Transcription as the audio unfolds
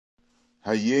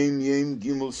Hayom Yom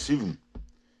Gimel Sivan.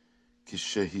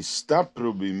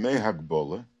 Kishehistapru b'mei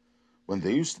Hagbola, when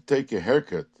they used to take a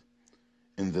haircut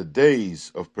in the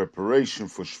days of preparation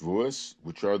for Shavuos,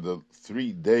 which are the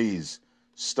 3 days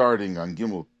starting on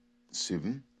Gimel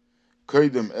Sivan,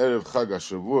 Koydem Erev Chag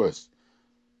HaShavuos,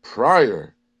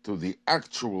 prior to the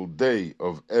actual day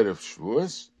of Erev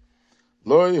Shavuos,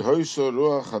 Loi hoiso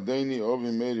ruach hadeini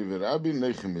ovi meri v'rabi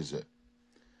nechem mizeh.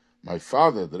 My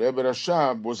father, the Rebbe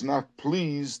Rashab, was not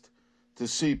pleased to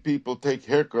see people take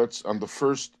haircuts on the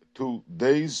first 2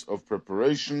 days of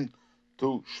preparation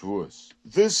to Shavuos.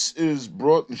 This is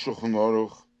brought in Shulchan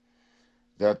Aruch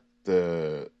that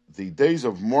the days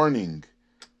of mourning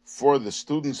for the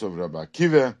students of Rabbi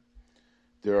Accuser,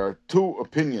 there are 2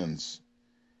 opinions.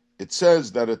 It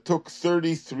says that it took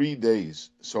 33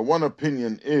 days. So one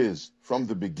opinion is from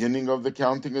the beginning of the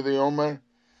counting of the Omer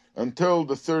until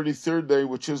the 33rd day,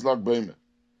 which is Lag B'Omer.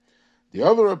 The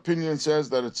other opinion says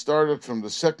that it started from the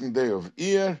 2nd day of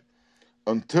Iyar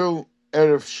until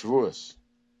Erev Shavuos.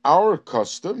 Our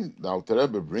custom, the Alter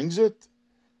Rebbe brings it,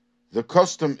 the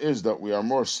custom is that we are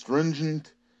more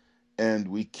stringent and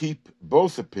we keep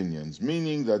both opinions,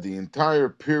 meaning that the entire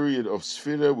period of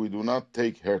Sfira we do not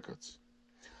take haircuts.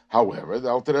 However, the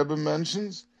Alter Rebbe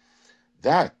mentions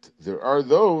that there are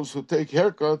those who take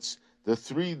haircuts the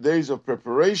 3 days of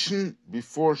preparation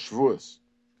before Shavuos.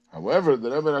 However,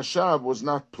 the Rebbe Rashab was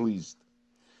not pleased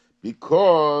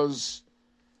because,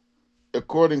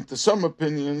 according to some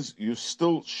opinions, you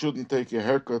still shouldn't take a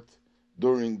haircut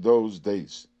during those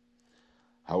days.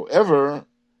 However,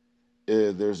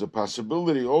 there's a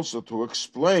possibility also to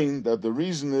explain that the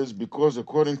reason is because,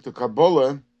 according to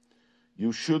Kabbalah,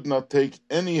 you should not take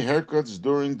any haircuts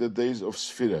during the days of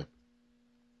Sfira,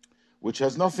 which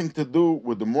has nothing to do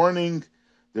with the morning.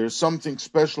 There's something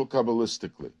special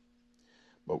Kabbalistically.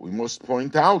 But we must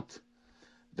point out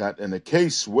that in a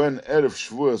case when Erev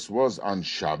Shavuos was on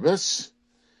Shabbos,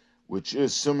 which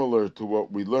is similar to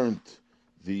what we learned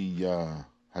the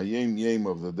Hayom Yom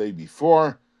of the day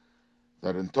before,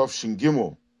 that in Tovshin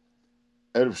Gimel,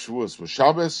 Erev Shavuos was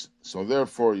Shabbos, so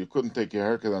therefore you couldn't take a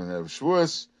haircut on Erev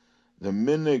Shavuos. The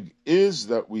minig is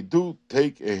that we do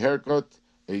take a haircut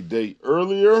a day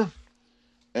earlier,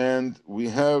 and we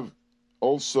have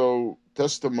also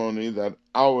testimony that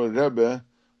our Rebbe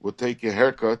would take a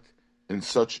haircut in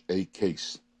such a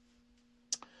case.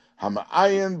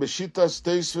 Hama'ayin b'shitas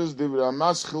Tosafos divrei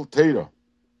maschil Torah.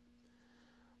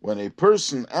 When a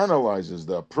person analyzes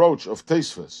the approach of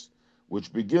Tosafos,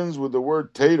 which begins with the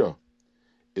word Torah,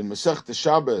 in Masechta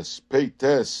Shabbos, Pei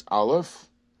Tes Aleph,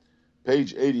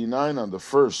 page 89 on the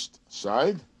first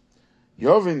side,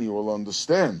 Yovin, you will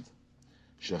understand,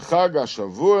 Shechag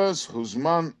HaShavuos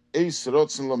huzman eis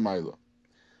rotzen l'mayla,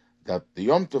 that the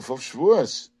Yom Tov of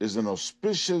Shavuos is an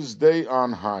auspicious day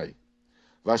on high.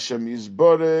 Vashem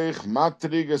Yisborech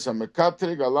matrig es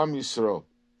hamekatrig alam Yisrael.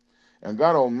 And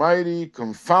God Almighty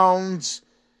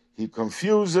He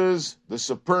confuses the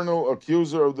supernal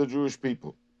accuser of the Jewish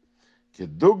people.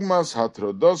 Kedugmas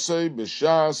hatrodosei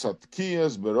b'shas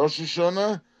hatkiyas b'Rosh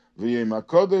HaShanah v'yem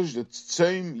HaKodesh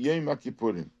d'tzeim yem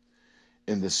HaKippurim.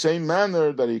 In the same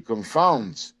manner that he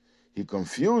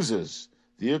confuses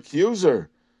the accuser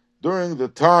during the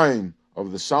time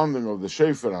of the sounding of the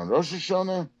shofar on Rosh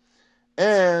HaShanah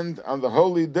and on the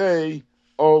holy day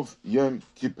of Yom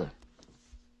Kippur.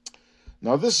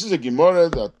 Now this is a Gemara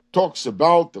that talks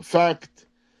about the fact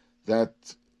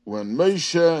that when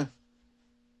Moshe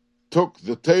took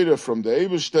the Torah from the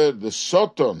Eibishter, the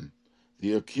Satan,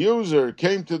 the accuser,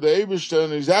 came to the Eibishter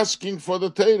and he's asking for the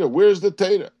Torah. Where's the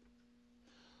Torah?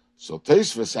 So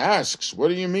Tosafos asks, what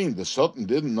do you mean? The Satan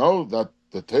didn't know that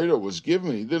the Torah was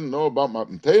given. He didn't know about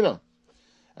Matan Torah.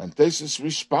 And Tosafos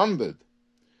responded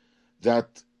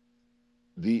that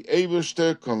the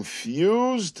Eibishter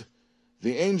confused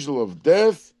the angel of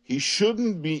death. He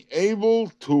shouldn't be able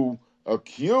to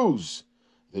accuse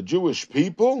the Jewish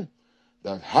people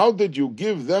that how did you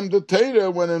give them the Torah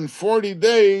when in 40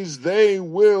 days they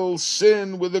will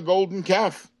sin with the golden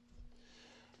calf?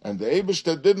 And the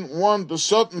Eibishter didn't want the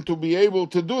Satan to be able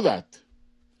to do that.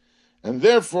 And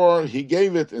therefore he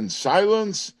gave it in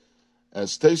silence,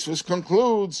 as Tosafos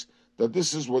concludes that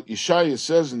this is what Yeshaya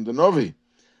says in the Novi,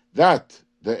 that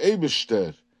the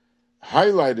Eibishter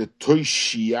highlighted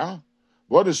Toishia.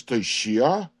 What is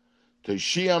Toishia?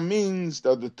 Toishia means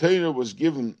that the Torah was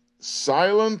given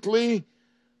silently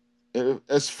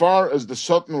as far as the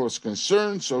Satan was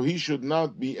concerned, so he should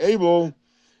not be able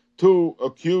to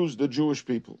accuse the Jewish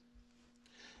people.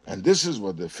 And this is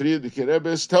what the Frierdiker Rebbe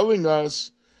is telling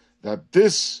us, that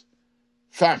this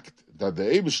fact that the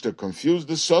Eibishter confused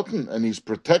the Satan and he's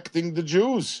protecting the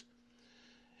Jews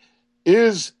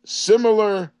is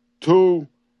similar to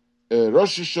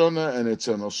Rosh HaShanah, and it's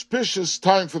an auspicious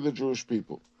time for the Jewish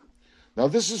people. Now,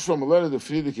 this is from a letter that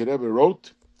Friedrich Rebbe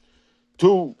wrote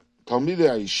to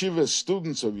Talmidei HaYeshivas,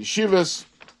 students of yeshivas,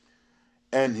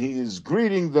 and he is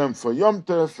greeting them for Yom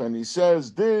Tov, and he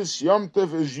says, this Yom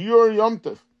Tov is your Yom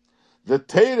Tov. The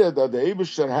Torah that the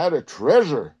Eibishter had a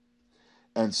treasure,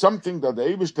 and something that the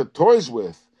Eibishter toys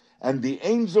with, and the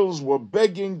angels were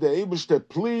begging the Eibishter,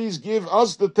 please give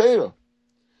us the Torah.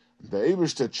 The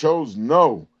Eibishter chose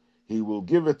no. He will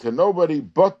give it to nobody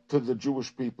but to the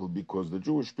Jewish people, because the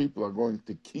Jewish people are going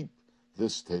to keep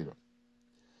this Torah.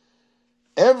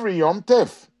 Every Yom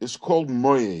Tov is called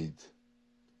Moed.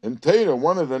 In Torah,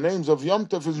 one of the names of Yom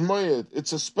Tov is Moed.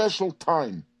 It's a special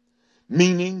time,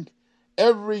 meaning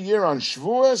every year on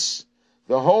Shavuos,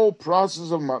 the whole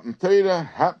process of Matan Torah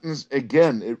happens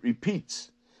again. It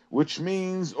repeats, which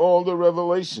means all the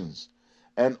revelations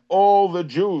and all the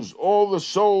Jews, all the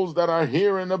souls that are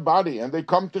here in the body, and they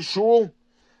come to Shul,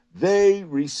 they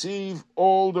receive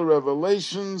all the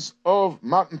revelations of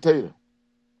Matan Torah.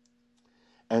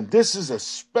 And this is a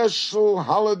special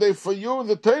holiday for you,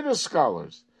 the Torah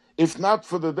scholars. If not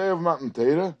for the day of Matan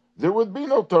Torah, there would be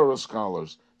no Torah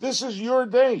scholars. This is your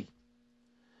day.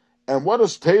 And what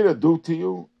does Torah do to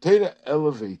you? Torah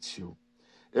elevates you.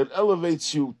 It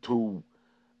elevates you to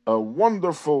a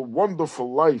wonderful,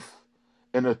 wonderful life,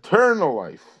 an eternal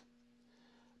life.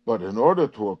 But in order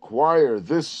to acquire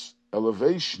this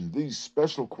elevation, these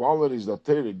special qualities that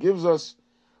Torah gives us,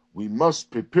 we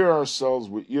must prepare ourselves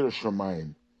with Yiras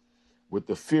Shamayim, with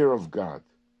the fear of God.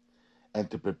 And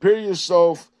to prepare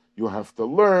yourself, you have to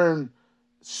learn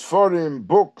Sfarim,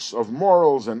 books of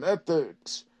morals and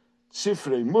ethics,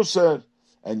 Sifrei Musar,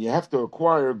 and you have to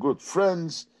acquire good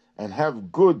friends and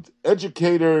have good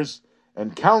educators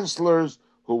and counselors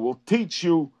who will teach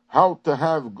you how to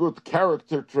have good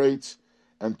character traits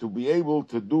and to be able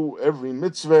to do every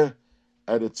mitzvah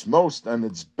at its most and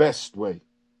its best way.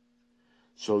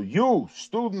 So you,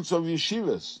 students of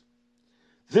yeshivas,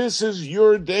 this is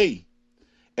your day.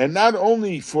 And not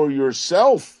only for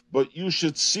yourself, but you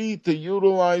should see to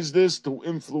utilize this to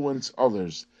influence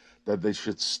others, that they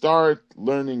should start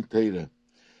learning Torah.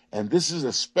 And this is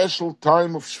a special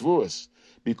time of Shavuos,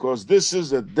 because this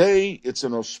is a day, it's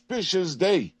an auspicious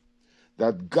day,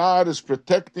 that God is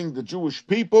protecting the Jewish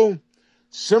people,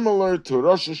 similar to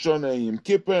Rosh HaShanah and Yom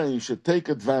Kippur, and you should take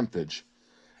advantage.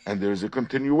 And there's a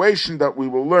continuation that we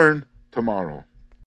will learn tomorrow.